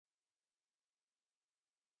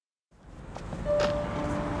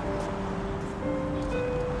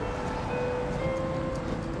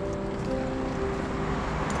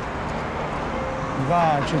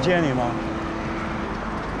爸去接你吗？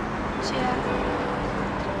接。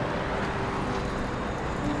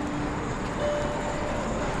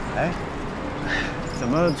哎，怎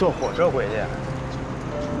么坐火车回去？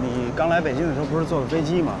你刚来北京的时候不是坐的飞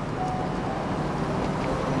机吗？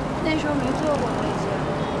那时候没坐过飞机。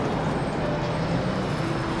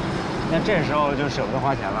那这时候就舍不得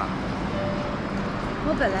花钱了。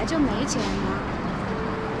我本来就没钱呢。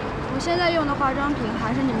我现在用的化妆品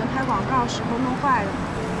还是你们拍广告时候弄坏的。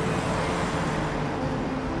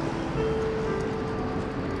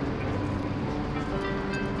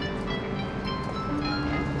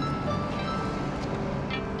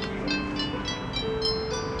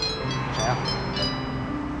谁呀？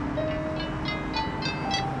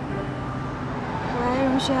喂，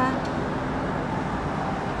容萱。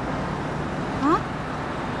啊？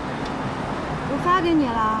我发给你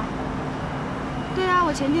了。对啊，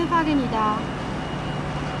我前天发给你的。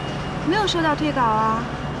没有收到退稿啊。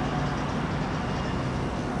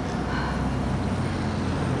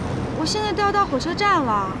我现在都要到火车站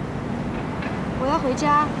了，我要回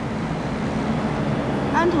家。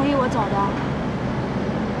安同意我走的。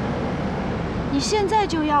你现在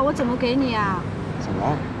就要，我怎么给你啊？怎么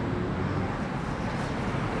了？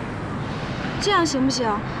这样行不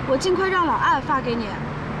行？我尽快让老艾发给你。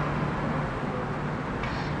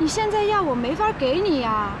你现在要我没法给你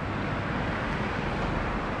呀。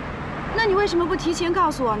那你为什么不提前告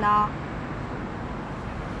诉我呢？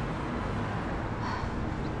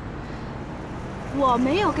我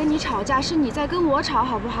没有跟你吵架，是你在跟我吵，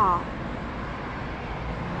好不好？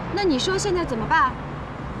那你说现在怎么办？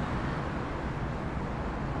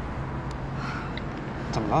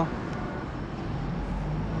怎么了？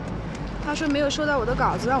他说没有收到我的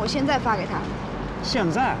稿子，让我现在发给他。现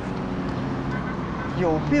在？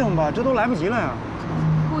有病吧？这都来不及了呀！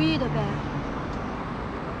故意的呗。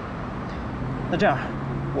那这样，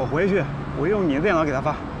我回去，我用你的电脑给他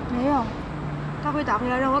发。没有，他会打回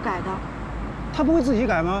来让我改的。他不会自己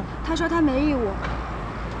改吗？他说他没义务。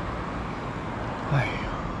哎呀，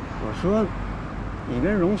我说，你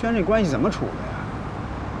跟荣轩这关系怎么处的呀？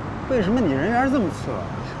为什么你人缘这么次啊？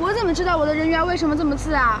我怎么知道我的人缘为什么这么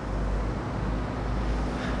次啊？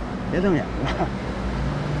别瞪眼睛了。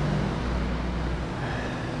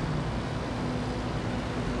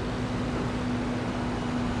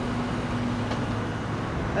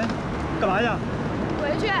哎，干嘛去？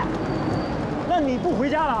回去。那你不回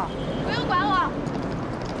家了？不用管我。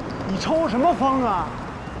你抽什么风啊？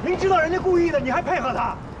明知道人家故意的，你还配合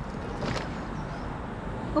他？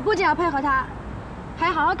我不仅要配合他，还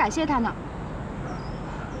要好好感谢他呢。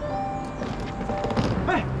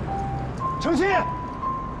哎，程昕。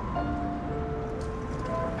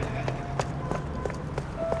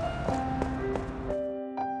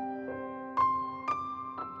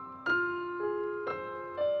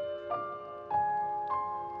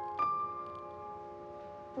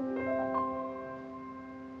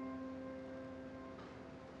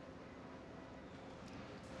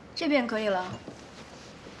这边可以了。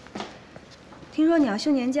听说你要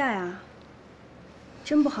休年假呀？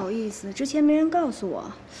真不好意思，之前没人告诉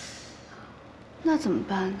我。那怎么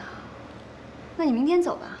办呢？那你明天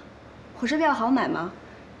走吧。火车票好买吗？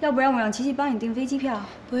要不然我让琪琪帮你订飞机票。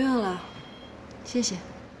不用了，谢谢。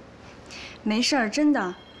没事儿，真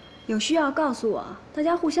的。有需要告诉我，大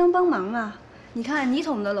家互相帮忙啊。你看你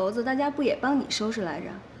捅的篓子，大家不也帮你收拾来着？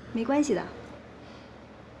没关系的。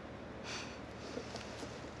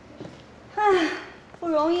 哎，不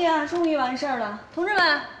容易啊，终于完事儿了。同志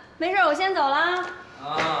们，没事，我先走了啊。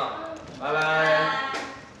啊，拜拜。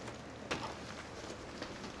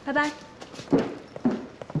拜拜。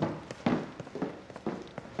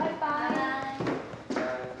拜拜。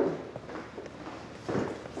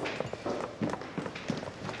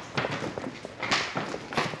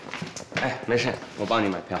哎，没事，我帮你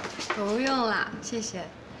买票。不用了，谢谢。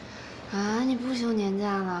啊，你不休年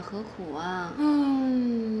假了，何苦啊？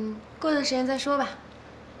过段时间再说吧。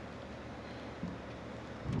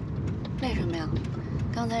为什么呀？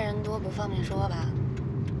刚才人多，不方便说吧？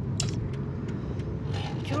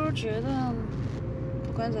就是觉得，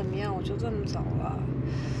不管怎么样，我就这么走了，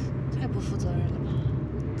太不负责任了吧？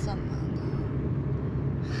怎么呢？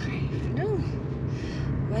嗨，反正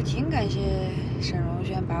我还挺感谢沈荣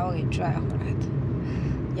轩把我给拽回来的，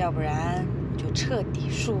要不然就彻底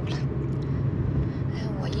输了。哎，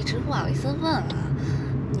我一直不好意思问啊。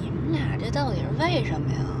 你们俩这到底是为什么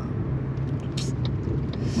呀？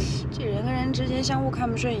这人跟人之间相互看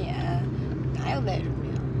不顺眼，哪有为什么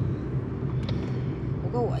呀？不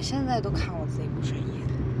过我现在都看我自己不顺眼。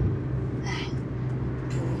哎，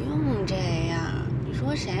不用这样。你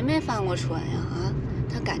说谁没犯过蠢呀？啊，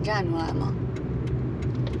他敢站出来吗？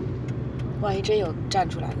万一真有站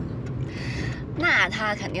出来的呢？那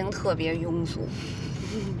他肯定特别庸俗。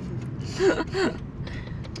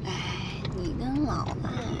哎，你跟老艾，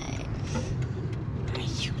哎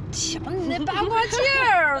呦，瞧你那八卦劲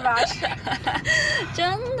儿吧！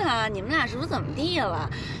真的，你们俩是不是怎么地了？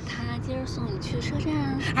他今儿送你去车站？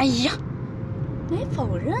哎呀，没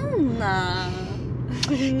否认呢。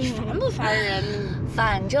你烦不烦人？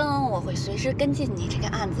反正我会随时跟进你这个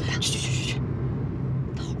案子的。去，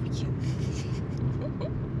讨厌。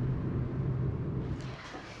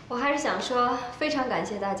我还是想说，非常感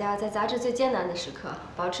谢大家在杂志最艰难的时刻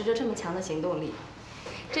保持着这么强的行动力。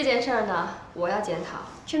这件事儿呢，我要检讨，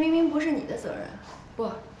却明明不是你的责任。不，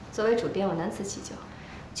作为主编，我难辞其咎。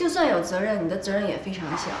就算有责任，你的责任也非常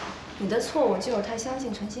小。你的错误就是太相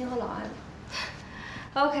信程昕和老艾了。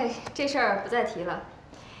OK， 这事儿不再提了。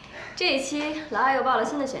这一期老艾又报了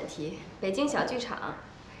新的选题，北京小剧场。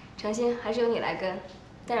程昕，还是由你来跟，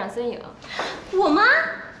带上孙颖。我吗？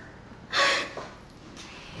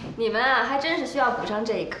你们啊，还真是需要补上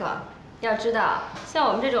这一课。要知道，像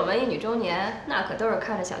我们这种文艺女中年，那可都是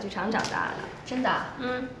看着小剧场长大的。真的？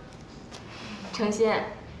程昕，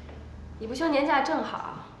你不休年假正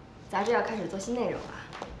好，杂志要开始做新内容了。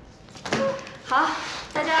好，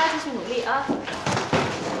大家继续努力啊！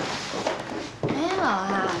哎，老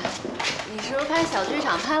艾，你是不是拍小剧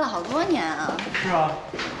场拍了好多年啊？是啊。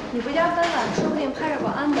你回家翻翻，说不定拍着过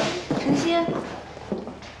安的。程昕，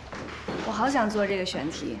我好想做这个选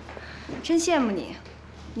题，真羡慕你。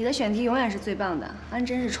你的选题永远是最棒的，安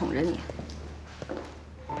真是宠着你。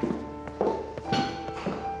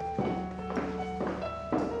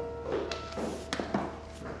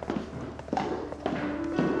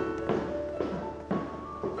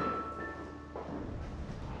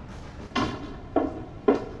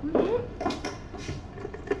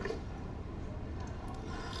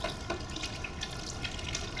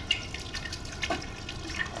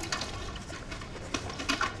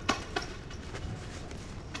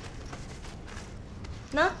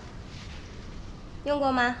喏，用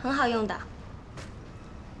过吗？很好用的。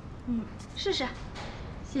试试。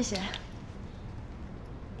谢谢。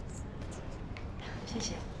谢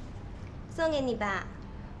谢。送给你吧。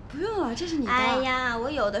不用了，这是你的。哎呀，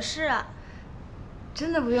我有的是。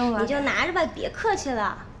真的不用了。你就拿着吧，别客气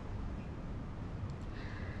了。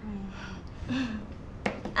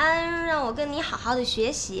安让我跟你好好的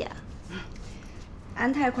学习。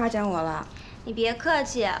安太夸奖我了。你别客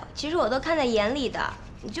气，其实我都看在眼里的，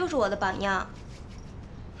你就是我的榜样。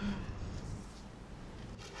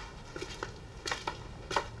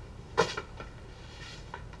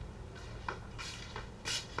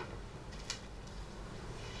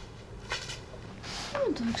这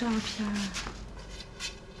么多照片啊！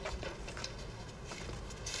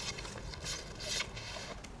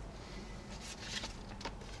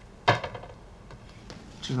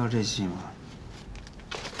知道这戏吗？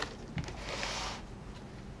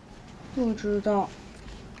不知道。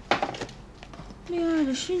恋爱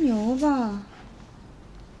的犀牛吧？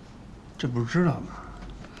这不是知道吗？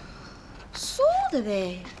搜的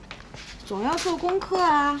呗，总要做功课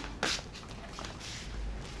啊。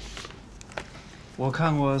我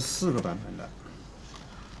看过4个版本的。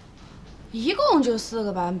一共就4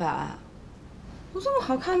个版本，有这么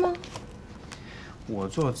好看吗？我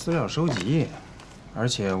做资料收集，而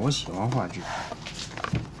且我喜欢话剧。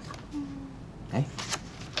哎，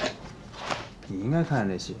你应该看看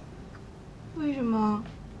这戏。为什么？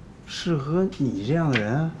适合你这样的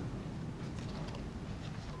人啊。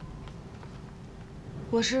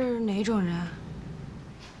我是哪种人啊？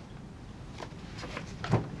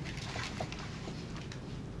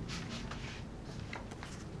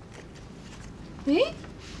诶，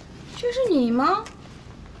这是你吗？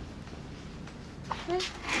哎，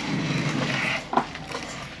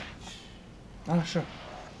啊，是。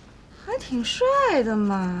还挺帅的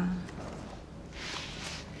嘛。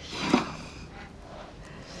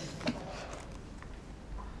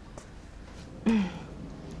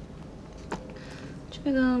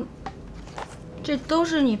这都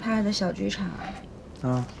是你拍的小剧场啊？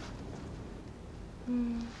啊。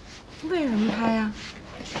为什么拍呀？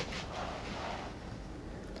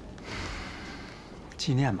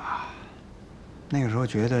纪念吧。那个时候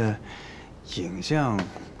觉得，影像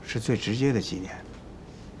是最直接的纪念，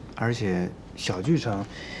而且小剧场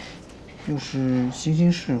又是新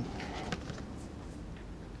兴事物。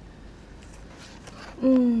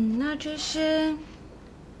那这些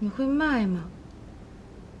你会卖吗？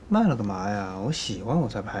卖了干嘛呀？我喜欢我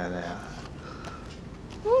才拍的呀。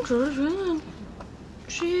我只是觉得，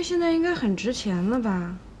这些现在应该很值钱了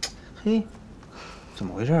吧？嘿，怎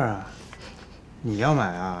么回事啊？你要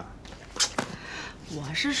买啊？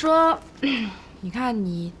我是说，你看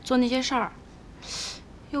你做那些事儿，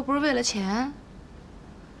又不是为了钱，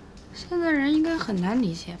现在人应该很难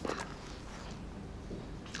理解吧？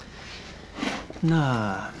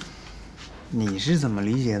那你是怎么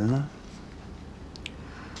理解的呢？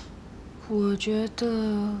我觉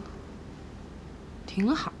得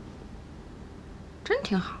挺好，真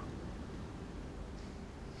挺好。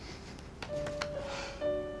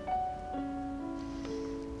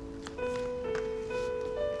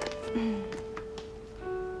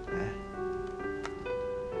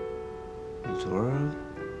你昨儿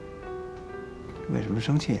为什么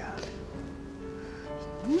生气啊？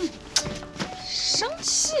生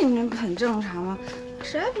气那不很正常吗？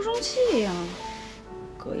谁还不生气呀？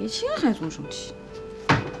葛一清还总生气。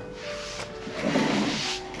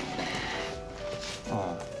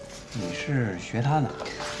哦，你是学他的？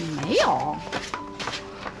没有。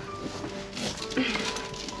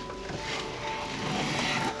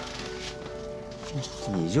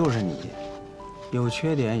你就是你，有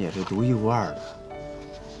缺点也是独一无二的。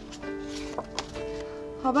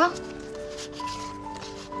好吧。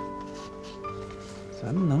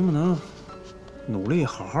咱们能不能努力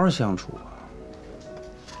好好相处啊？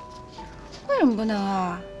为什么不能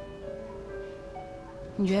啊？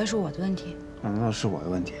你觉得是我的问题？难道是我的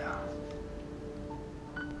问题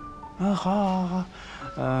啊？啊，好，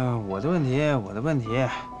我的问题，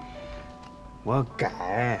我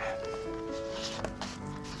改。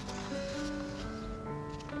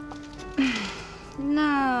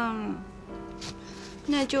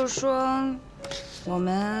那就说，我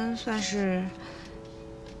们算是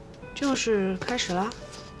正式开始了。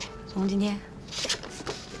从今天，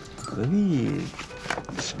何必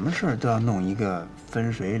什么事儿都要弄一个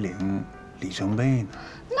分水岭、里程碑呢？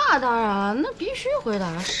那当然了，那必须回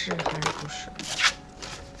答是还是不是。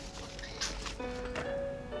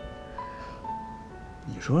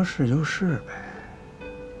你说是就是呗。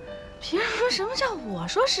凭什么叫我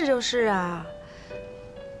说是就是啊？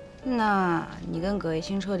那你跟葛一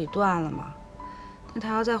清彻底断了吗？那他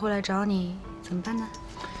要再回来找你怎么办呢？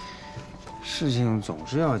事情总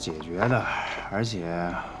是要解决的，而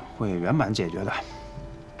且会圆满解决的。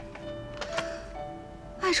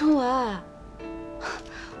艾崇文，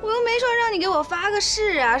我又没说让你给我发个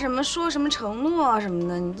誓啊，说什么承诺啊什么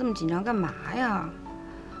的，你这么紧张干嘛呀？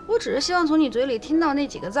我只是希望从你嘴里听到那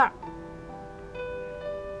几个字儿。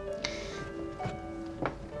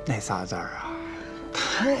那仨字儿啊，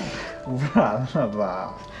太突然了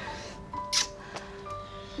吧！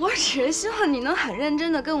我只是希望你能很认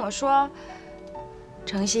真的跟我说，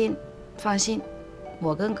诚心，放心，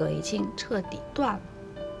我跟葛一清彻底断了。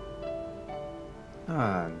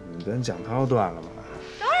那你跟蒋涛断了吗？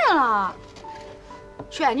当然了。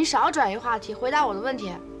去，你少转移话题，回答我的问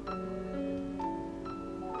题。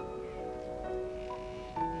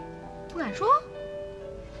不敢说？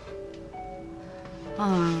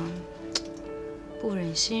不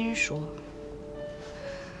忍心说。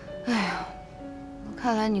哎呀，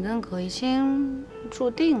看来你跟葛一清注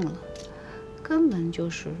定了，根本就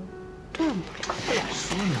是断不了。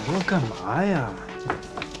说那么多干嘛呀？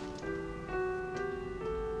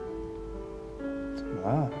怎么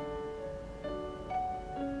了？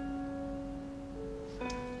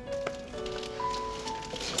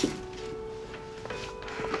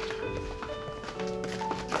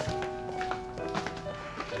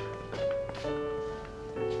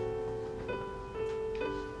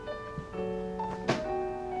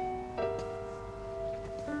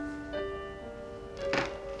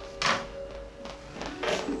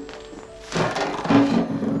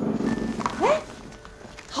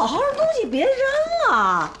好好的东西别扔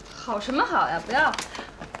啊！好什么好呀？不要！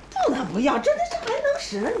不能不要，这还能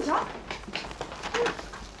使呢。你瞧，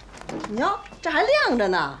你瞧，这还亮着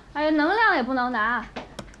呢。哎呀，能亮也不能拿，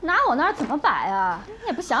拿我那儿怎么摆啊？你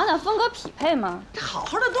也不想想风格匹配吗？这好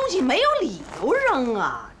好的东西没有理由扔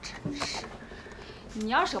啊！真是。你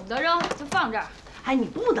要舍不得扔，就放这儿。哎，你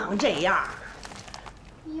不能这样。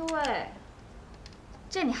呦喂，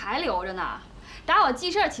这你还留着呢？打我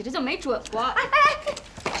记事儿起这就没准过。哎，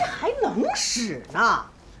这还能使呢？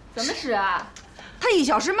怎么使啊？他1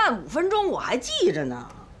小时慢5分钟，我还记着呢。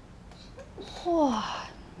嚯，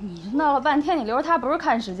你这闹了半天，你留着它不是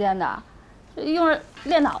看时间的，用着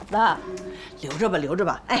练脑子。留着吧，留着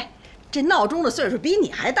吧。哎，这闹钟的岁数比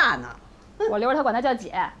你还大呢。我留着它管它叫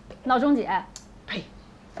姐，闹钟姐。呸！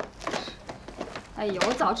哎呦，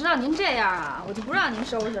我早知道您这样啊，我就不让您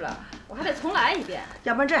收拾了，我还得重来一遍。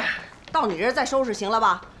要不然这样，到你这儿再收拾行了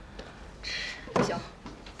吧？不行，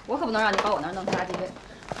我可不能让你把我那儿弄成垃圾堆。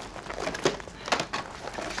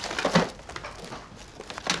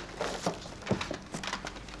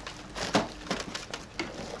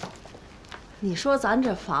你说咱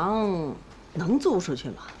这房能租出去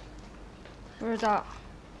吗？不知道。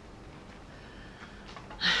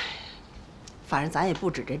唉，反正咱也不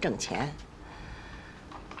指着挣钱。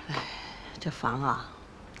唉，这房啊，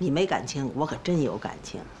你没感情，我可真有感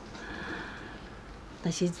情。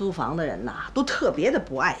那些租房的人呐，都特别的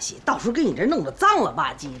不爱惜，到时候给你这弄得脏了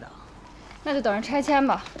吧唧的。那就等着拆迁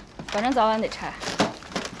吧，反正早晚得拆。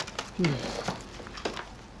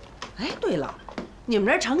哎，对了，你们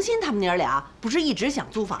这程鑫他们娘俩不是一直想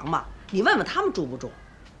租房吗？你问问他们住不住？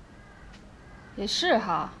也是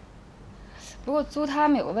哈，不过租他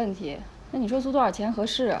们有个问题，那你说租多少钱合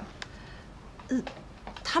适啊？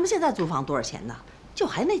他们现在租房多少钱呢？就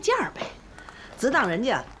还那价呗，只当人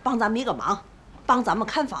家帮咱们一个忙，帮咱们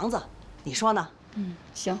看房子，你说呢？嗯，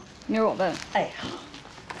行，明儿我问问。哎呀，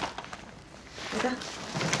来的。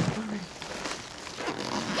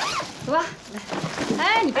走吧，来。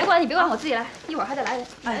哎，你别管，你别管，我自己来，一会儿还得来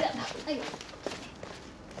两趟。哎呦，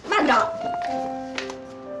慢着。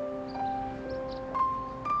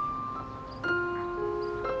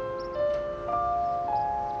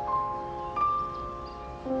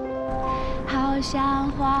好像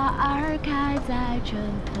花儿开在春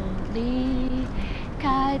风里，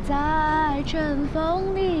开在春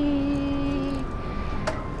风里。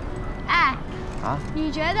哎，啊？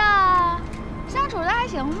你觉得相处的还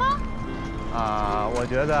行吗？我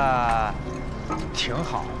觉得挺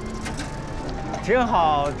好，挺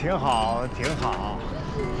好，挺好，挺好。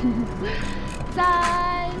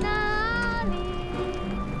在哪里？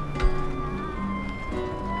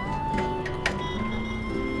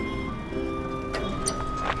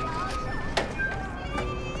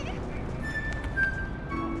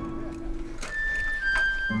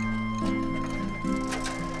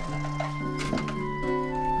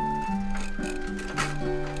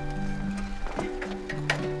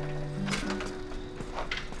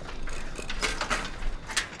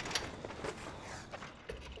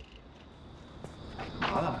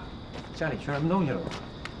家里缺什么东西了吗？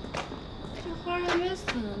这花还没死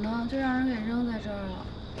呢，就让人给扔在这儿了。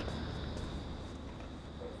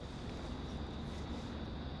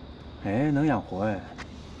哎，能养活哎。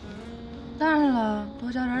当然了，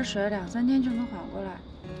多浇点水，2、3天就能缓过来。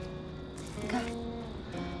你看，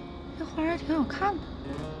这花还挺好看的。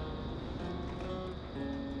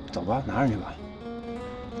走吧，拿上去吧。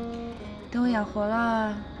等我养活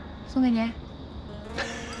了，送给你。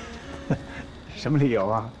什么理由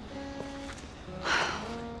啊？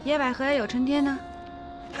野百合也有春天呢。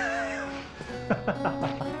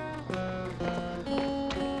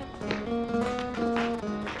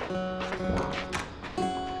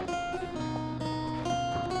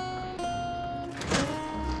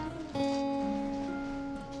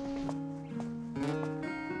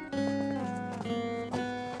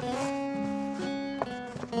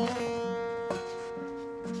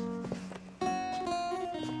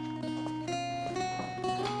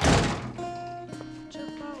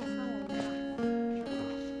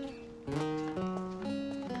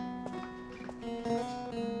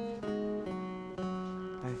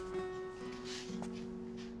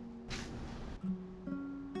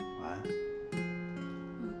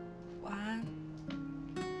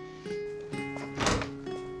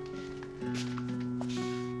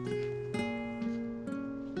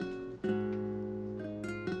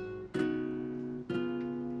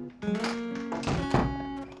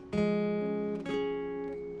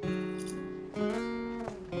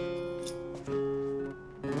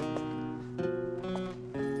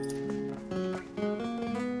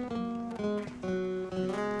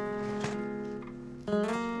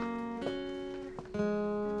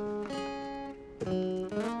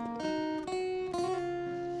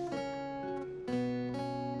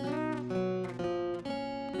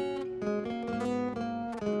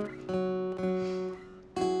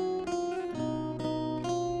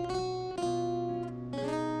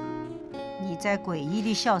在诡异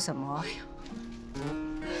地笑什么？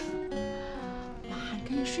妈，你赶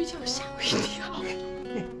紧睡觉，吓我一跳！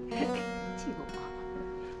这个我，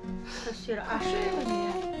他睡了睡吧你。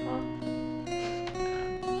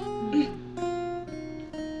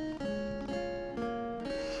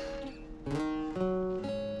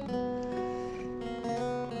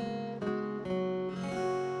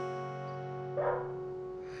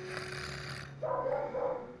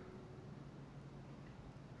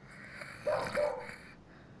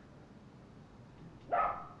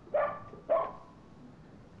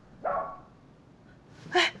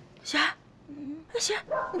姐，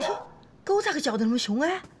你听，狗咋个叫得那么凶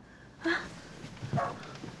哎？啊？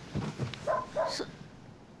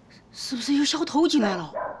是不是有小偷进来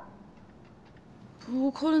了？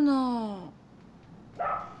不可能呢！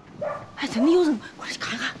还真的有人，快去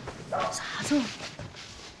看看，啥子？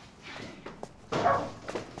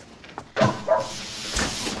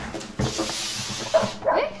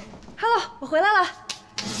哎 ，Hello， 我回来了。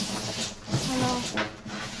Hello。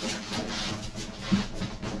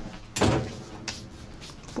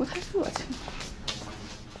不太热情。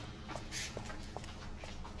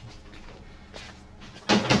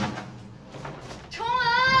崇文，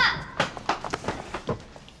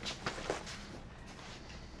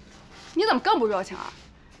你怎么更不热情啊？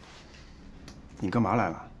你干嘛来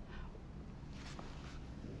了？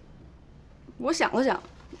我想了想，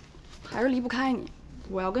还是离不开你。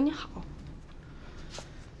我要跟你好。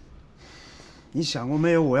你想过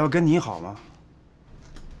没有我要跟你好吗？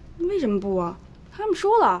为什么不啊？他们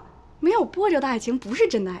说了，没有波折的爱情不是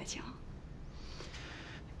真的爱情。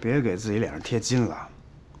别给自己脸上贴金了，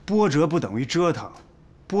波折不等于折腾，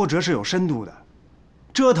波折是有深度的，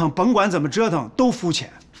折腾甭管怎么折腾都肤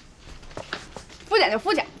浅。肤浅就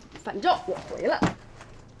肤浅，反正我回来了。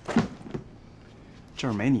这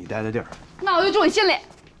儿没你待的地儿。那我就住你心里。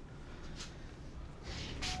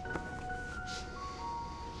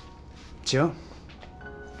行，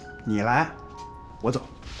你来，我走。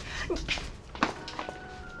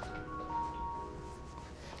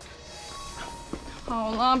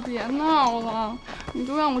好了，别闹了，你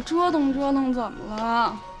就让我折腾折腾，怎么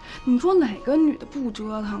了？你说哪个女的不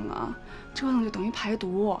折腾啊？折腾就等于排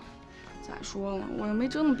毒。再说了，我又没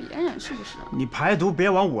折腾别人，是不是？你排毒别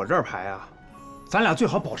往我这儿排啊，咱俩最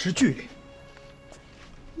好保持距离。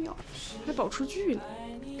哟，还保持距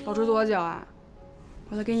离？保持多久啊？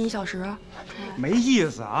我再给你1小时。没意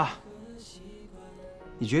思啊！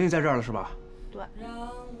你决定在这儿了是吧？对。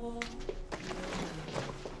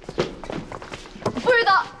不许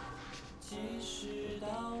走！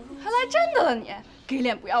还来真的了你，给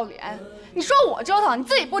脸不要脸！你说我折腾，你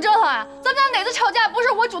自己不折腾啊？咱们俩哪次吵架不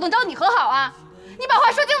是我主动找你和好啊？你把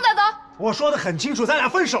话说清楚再走。我说的很清楚，咱俩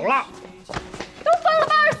分手了。都分了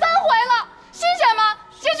83回了，新鲜吗？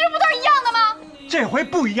结局不都是一样的吗？这回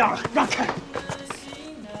不一样了，让开！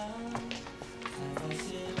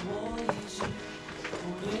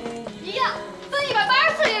一样，分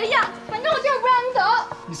180次也一样，反正我就是不让你走。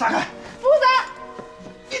你撒开！不撒！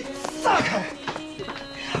你撒开！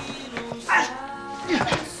哎！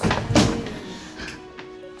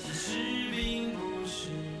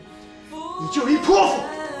你就是一泼妇！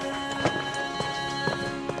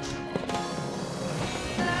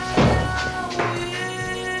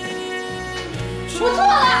我错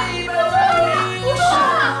了，我错了！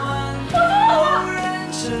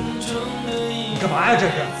你干嘛呀？这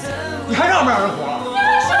是？你还让不让人活了？你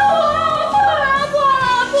还说我了！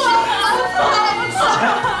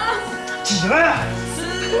起来呀！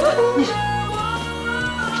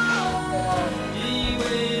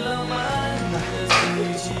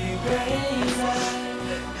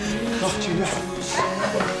你走去医院。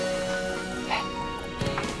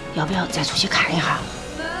要不要再出去看一下？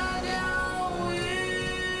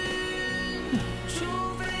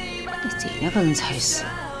你这两个人才是，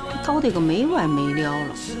搞得个没完没了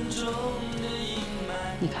了。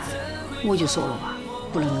你看，我就说了吧，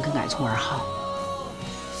不能跟艾崇儿好。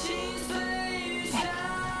哎，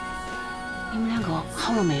你们两个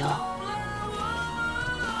好了没有？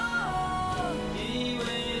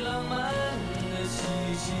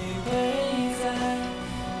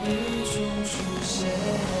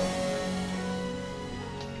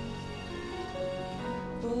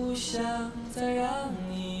不想再让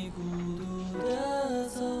你孤独的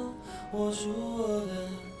走，握住我的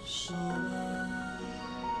手吧。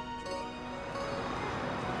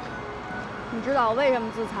你知道我为什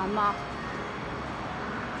么自残吗？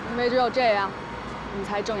因为只有这样，你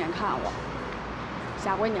才正眼看我。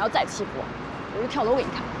下回你要再欺负我，我就跳楼给你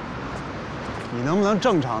看。你能不能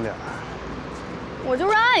正常点？我就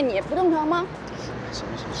是爱你，不正常吗？行。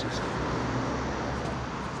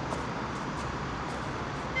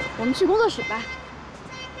我们去工作室吧。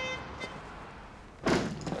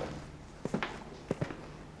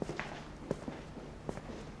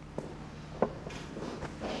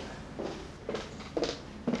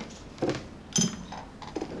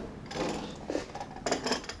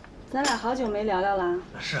咱俩好久没聊聊了。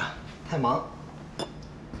是啊，太忙。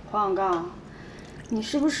黄广告，你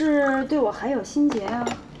是不是对我还有心结啊？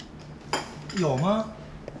有吗？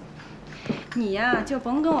你呀，就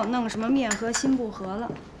甭跟我弄什么面和心不和了。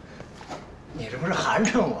你这不是寒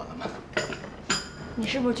碜我呢吗？你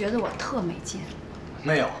是不是觉得我特没劲？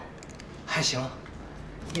没有，还行，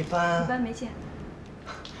一般。一般没劲。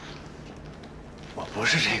我不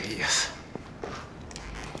是这个意思。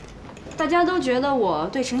大家都觉得我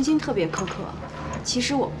对程昕特别苛刻，其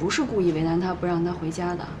实我不是故意为难他不让他回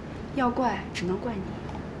家的，要怪只能怪你。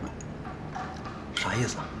啥意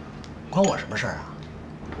思啊？关我什么事儿啊？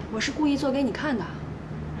我是故意做给你看的。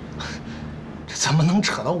这怎么能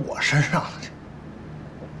扯到我身上呢？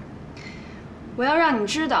我要让你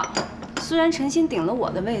知道，虽然陈鑫顶了我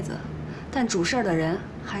的位子，但主事儿的人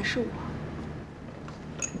还是我。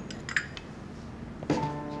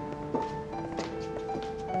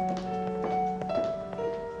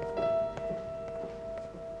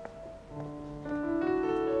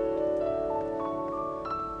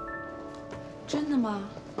真的吗？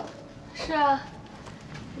是啊，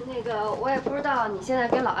那个我也不知道你现在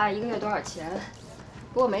给老艾1个月多少钱，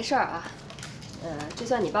不过没事儿啊，这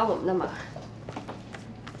算你帮我们的忙。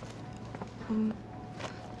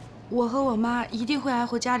我和我妈一定会爱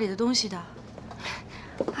护家里的东西的。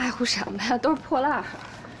爱护什么呀？都是破烂儿。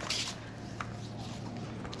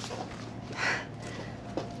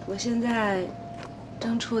我现在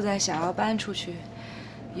正处在想要搬出去，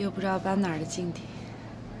又不知道搬哪儿的境地。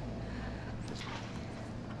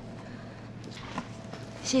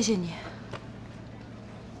谢谢你。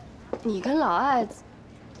你跟老艾，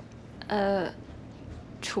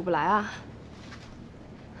处不来啊？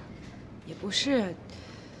也不是，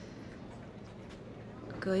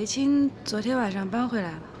葛一清昨天晚上搬回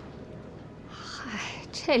来了。嗨，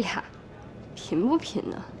这俩贫不贫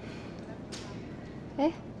呢？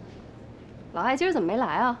哎，老艾今儿怎么没来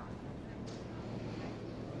啊？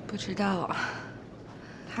不知道，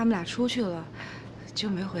他们俩出去了，就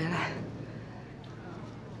没回来。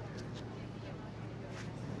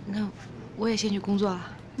那我也先去工作了。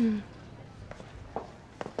嗯。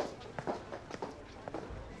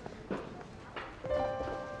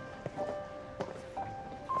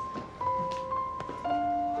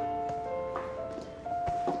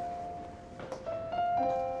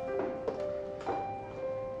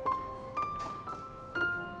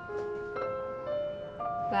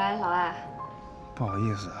喂，老艾。不好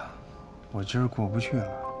意思，我今儿过不去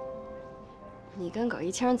了。你跟葛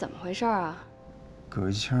一清怎么回事啊？葛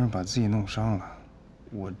一清把自己弄伤了，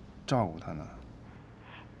我照顾他呢。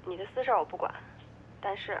你的私事我不管，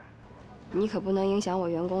但是你可不能影响我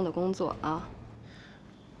员工的工作啊。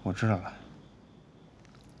我知道了。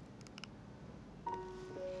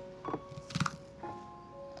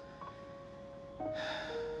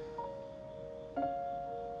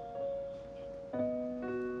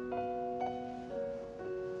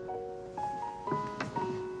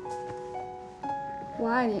我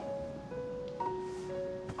爱你，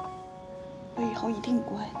我以后一定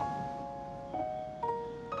乖。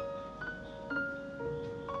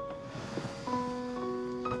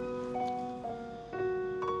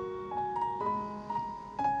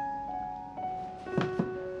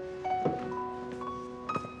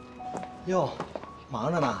哟，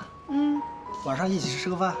忙着呢。晚上一起吃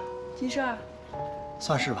个饭。急事儿？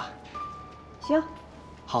算是吧。行。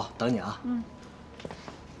好，等你啊。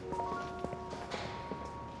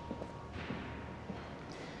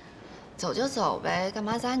走就走呗，干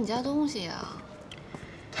嘛砸你家东西呀？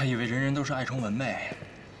他以为人人都是艾崇文呗。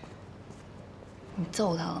你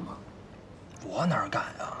揍他了吗？我哪敢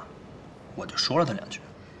啊！我就说了他2句。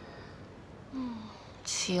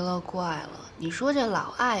奇了怪了，你说这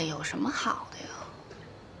老艾有什么好的呀？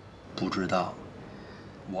不知道，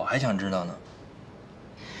我还想知道呢。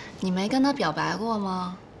你没跟他表白过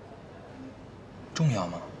吗？重要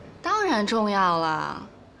吗？当然重要了。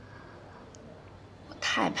我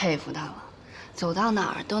太佩服他了，走到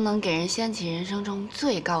哪儿都能给人掀起人生中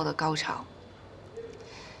最高的高潮。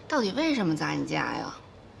到底为什么砸你家呀？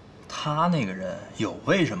他那个人有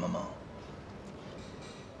为什么吗？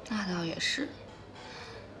那倒也是。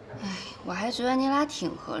哎，我还觉得你俩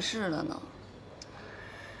挺合适的呢。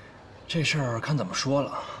这事儿看怎么说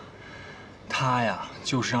了。他呀，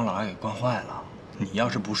就是让老艾给惯坏了。你要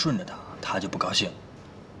是不顺着他，他就不高兴。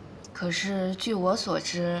可是据我所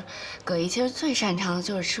知，葛一清最擅长的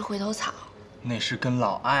就是吃回头草。那是跟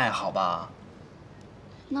老艾，好吧？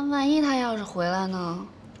那万一他要是回来呢？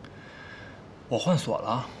我换锁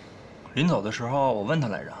了。临走的时候，我问他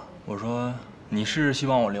来着，我说：“你是希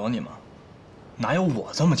望我留你吗？”哪有我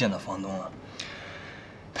这么贱的房东啊？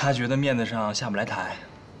他觉得面子上下不来台，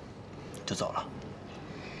就走了。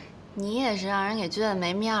你也是让人给撅得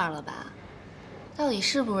没面儿了吧？到底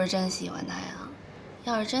是不是真喜欢他呀？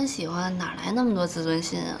要是真喜欢，哪来那么多自尊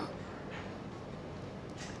心啊？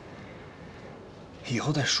以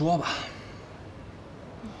后再说吧。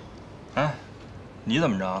哎，你怎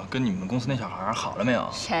么着？跟你们公司那小孩好了没有？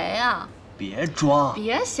谁呀？别装！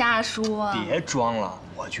别瞎说！别装了！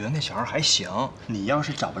我觉得那小孩还行。你要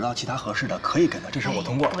是找不到其他合适的，可以跟他。这事我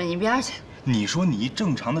通过。滚一边去！你说你一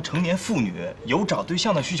正常的成年妇女有找对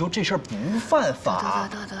象的需求，这事儿不犯法。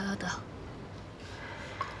得，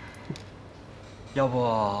要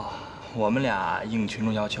不我们俩应群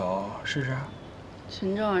众要求试试？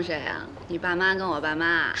群众是谁啊？你爸妈跟我爸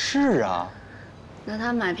妈？是啊。那他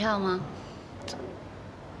们买票吗？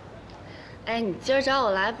哎，你今儿找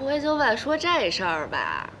我来，不会就为了说这事儿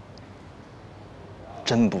吧？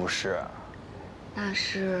真不是。那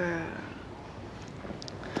是。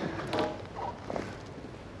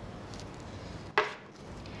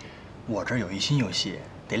我这儿有一新游戏，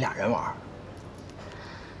得俩人玩。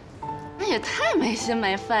那也太没心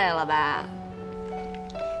没肺了吧！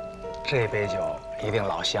这杯酒一定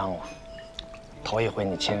老香了，头一回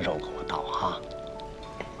你亲手给我倒哈。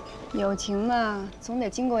友情嘛，总得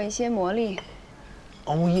经过一些磨砺。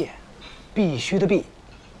欧耶，必须的必。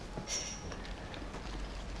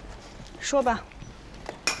说吧，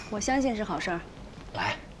我相信是好事儿。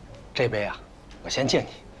来，这杯啊，我先敬你。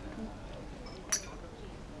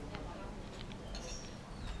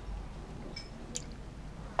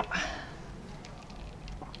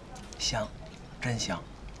香，真香。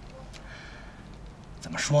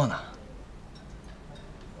怎么说呢？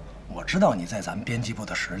我知道你在咱们编辑部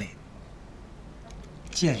的实力。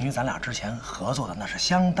鉴于咱俩之前合作的那是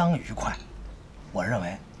相当愉快，我认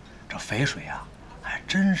为这肥水啊，还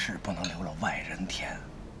真是不能流了外人田。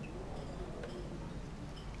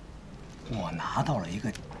我拿到了一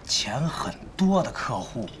个钱很多的客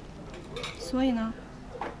户，所以呢？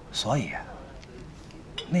所以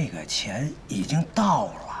那个钱已经到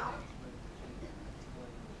了。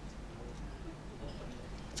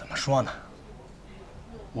怎么说呢？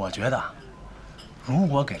我觉得，如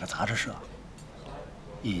果给了杂志社，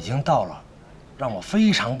已经到了让我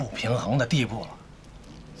非常不平衡的地步了。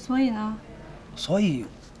所以呢？所以，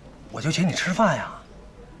我就请你吃饭呀。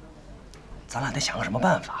咱俩得想个什么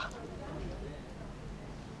办法。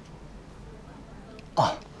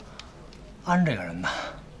哦，安这个人呢，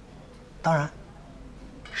当然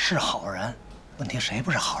是好人，问题谁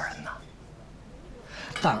不是好人呢？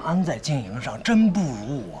但安在经营上真不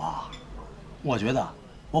如我。我觉得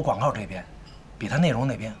我广告这边，比他内容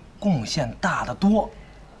那边贡献大得多。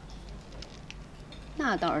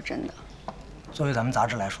那倒是真的。作为咱们杂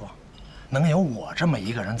志来说，能有我这么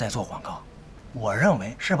一个人在做广告，我认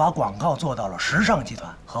为是把广告做到了时尚集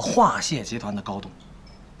团和化蟹集团的高度。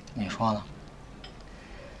你说呢？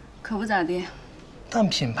可不咋地。但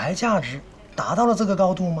品牌价值达到了这个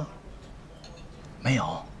高度吗？没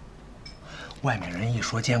有。外面人一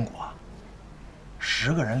说坚果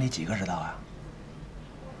，10个人里几个知道呀？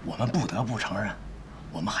我们不得不承认，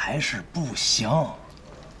我们还是不行。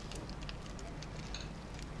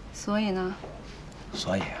所以呢？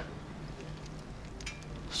所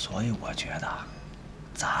以我觉得，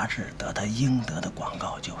杂志得它应得的广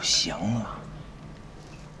告就行了。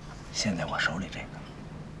现在我手里这个，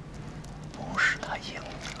不是他应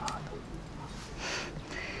得的。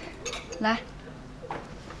来，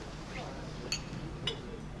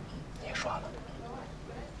你说呢？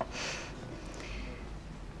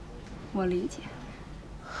我理解。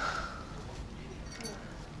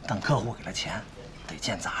但客户给了钱，得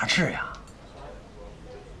见杂志呀。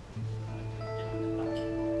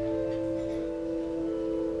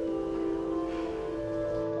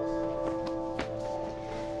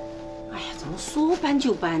哎呀，怎么说搬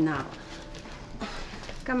就搬呢？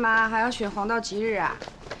干嘛还要选黄道吉日啊？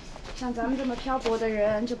像咱们这么漂泊的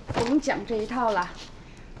人就甭讲这一套了。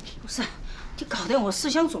不是，你搞得我思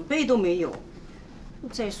想准备都没有。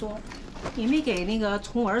再说，也没给那个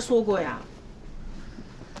崇儿说过呀。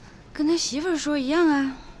跟他媳妇儿说一样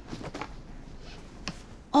啊。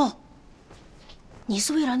哦，你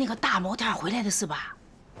是为了那个大模特回来的是吧？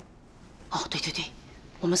哦，对对对，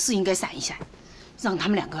我们是应该闪一闪，让他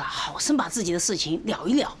们两个好生把自己的事情聊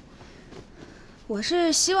一聊。我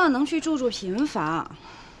是希望能去住住平房。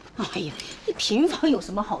哎呀，你平房有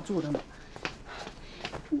什么好住的吗？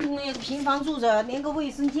那个平房住着连个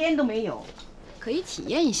卫生间都没有，可以体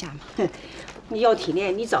验一下嘛。哼，你要体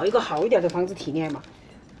验，你找一个好一点的房子体验嘛。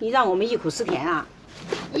你让我们忆苦思甜啊！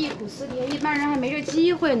忆苦思甜，一般人还没这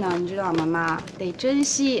机会呢，你知道吗，妈？得珍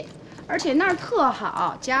惜。而且那儿特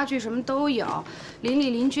好，家具什么都有，邻里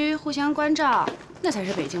邻居互相关照，那才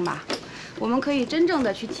是北京吧？我们可以真正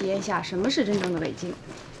的去体验一下什么是真正的北京。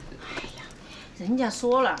哎呀，人家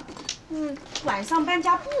说了，晚上搬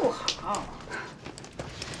家不好。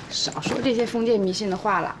少说这些封建迷信的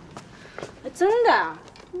话了。真的，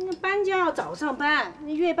搬家要早上搬，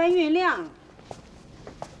越搬越亮。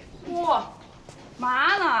嚯，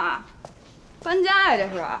嘛呢？搬家呀，这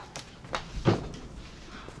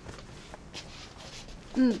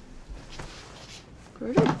是？可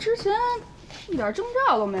是这之前一点征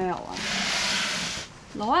兆都没有啊。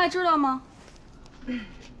老外知道吗？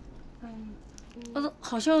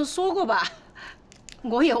好像说过吧。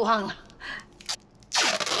我也忘了。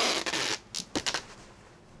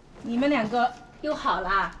你们两个又好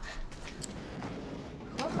了？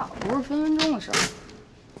和好不是分分钟的事儿。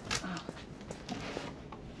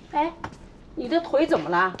哎，你的腿怎么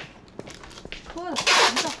了？磕的。你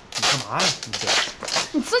干嘛呀？你这，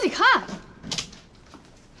你自己看。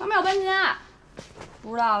他们要搬家，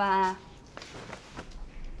不知道吧？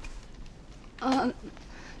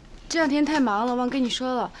这两天太忙了，忘跟你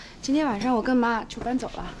说了。今天晚上我跟妈就搬走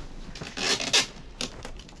了。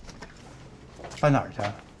搬哪儿去？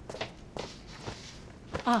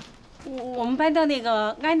啊，我们搬到那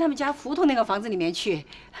个安他们家胡同那个房子里面去。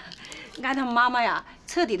安他们妈妈呀，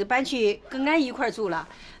彻底的搬去跟安一块住了，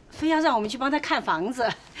非要让我们去帮她看房子，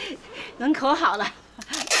人可好了。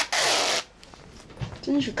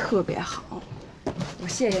真是特别好，我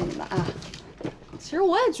谢谢你们啊。其实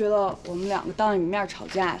我也觉得我们两个当着你面吵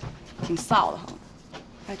架，挺臊的慌。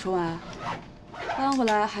哎，崇文，搬回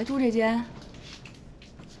来还住这间？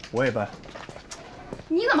我也搬。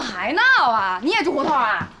你怎么还闹啊？你也住胡同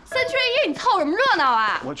啊？3缺1，你凑什么热闹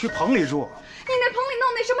啊？我去棚里住。你那棚里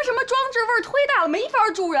弄那什么什么装置，味儿忒大了，没法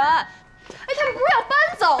住人。哎，他们不是要搬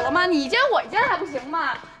走了吗？你一间我一间还不行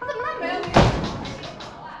吗？怎么那么没有礼貌？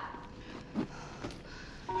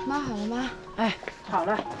妈好了吗？哎，好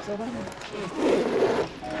了，走吧。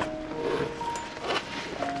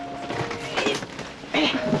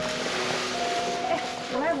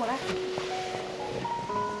我来。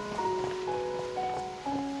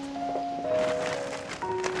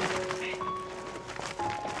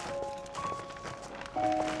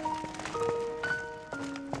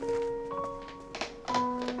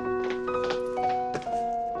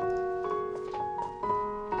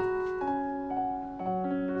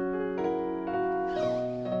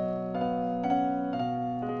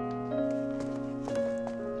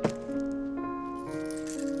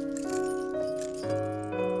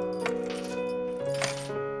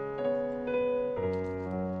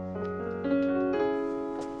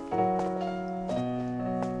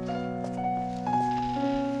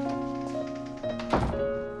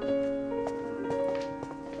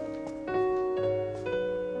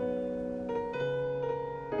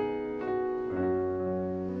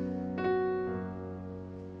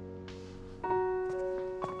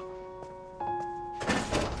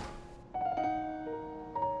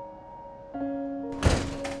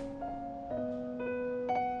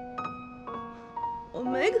我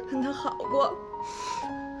没跟他好过，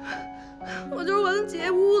我就是跟姐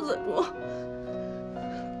屋子住。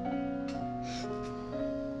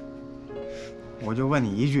我就问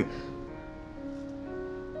你一句，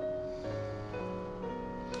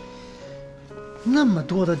那么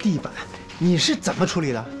多的地板，你是怎么处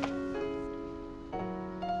理的？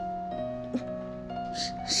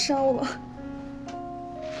烧了。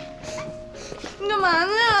你干嘛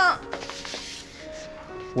呢？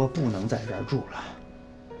我不能在这儿住了，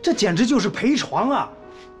这简直就是陪床啊！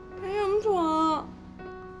陪什么床？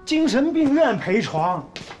精神病院陪床。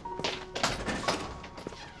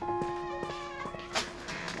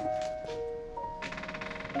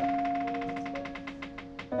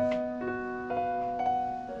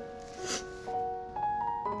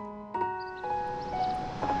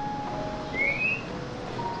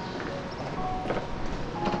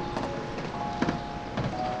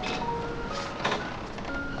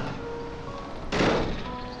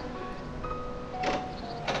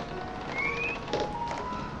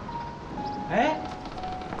哎，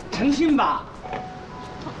诚信吧？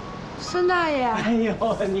孙大爷。哎呦，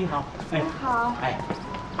你好！你好。哎，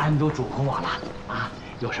安都嘱咐我了啊，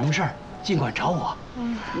有什么事儿尽管找我。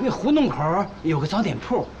那胡同口有个早点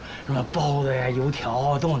铺，什么包子呀、油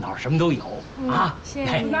条、豆脑什么都有啊。谢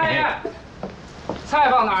谢你。大爷，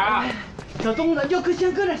菜放哪儿啊？小东子，就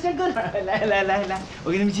先搁这儿，先搁这儿。来，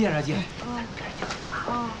我给你们介绍介绍。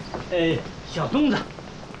小东子，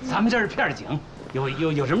咱们这是片警。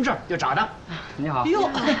有什么事儿就找他。你好。哎呦，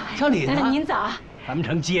小李子，您早。咱们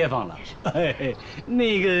成街坊了。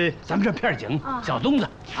那个，咱们这片警小东子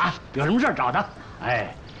啊，有什么事儿找他。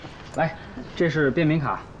哎，来，这是便民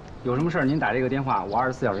卡，有什么事儿您打这个电话，我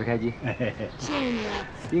24小时开机。谢谢你。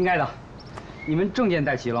应该的。你们证件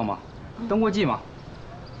带齐了吗？登过记吗？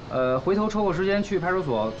回头抽个时间去派出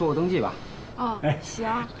所做个登记吧。哦，行。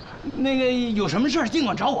那个有什么事儿尽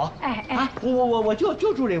管找我。啊，我就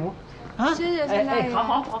住这屋。啊，谢谢孙大爷。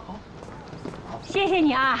好，谢谢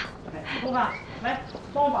你啊。东子，来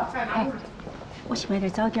帮我把菜拿出来。我去买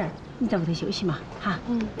点早点，你在屋头休息嘛，哈。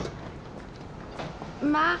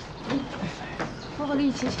妈，我和你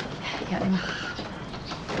一起去。漂亮。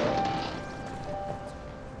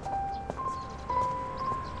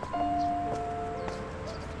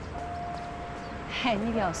哎，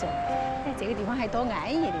你不要说，哎，这个地方还多安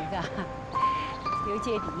逸的，嘎，又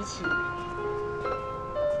接地气。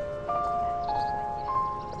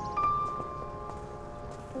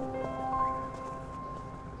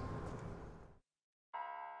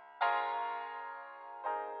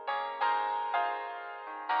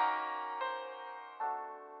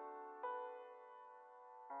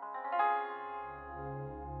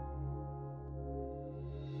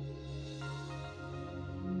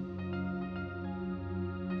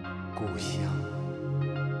故乡，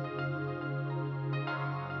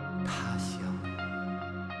他乡，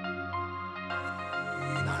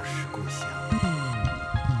哪儿是故乡？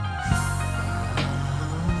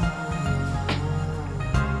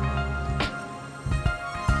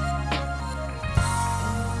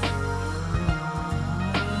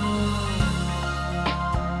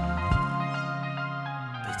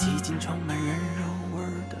被挤进充满人肉味儿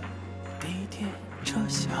的地铁车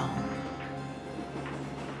厢。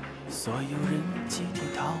所有人集体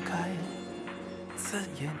逃开刺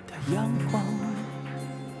眼的阳光，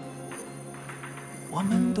我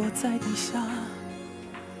们躲在地下，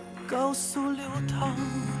高速流淌，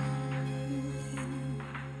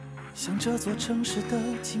像这座城市的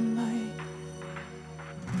静脉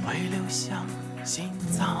会流向心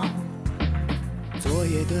脏。昨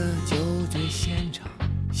夜的酒醉现场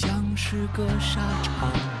像是个沙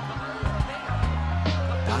场，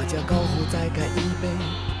大家高呼再干一杯，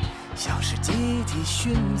像是集体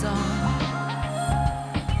殉葬。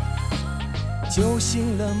酒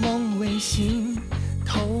醒了梦未醒，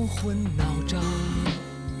头昏脑胀，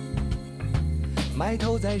埋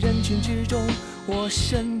头在人群之中，我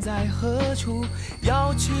身在何处，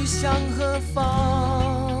要去向何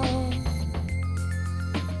方？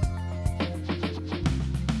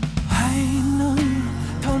还能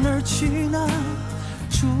到哪儿去呢？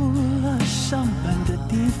除了上班的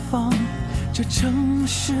地方，这城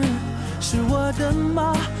市是我的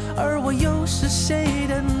吗？而我又是谁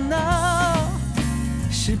的呢？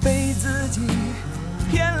是被自己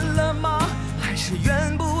骗了吗？还是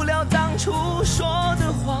圆不了当初说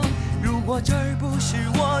的谎？如果这儿不是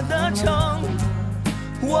我的城，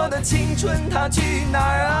我的青春它去哪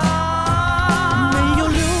儿啊？没有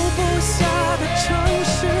留不下的城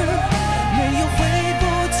市，没有回不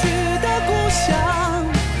去的故乡。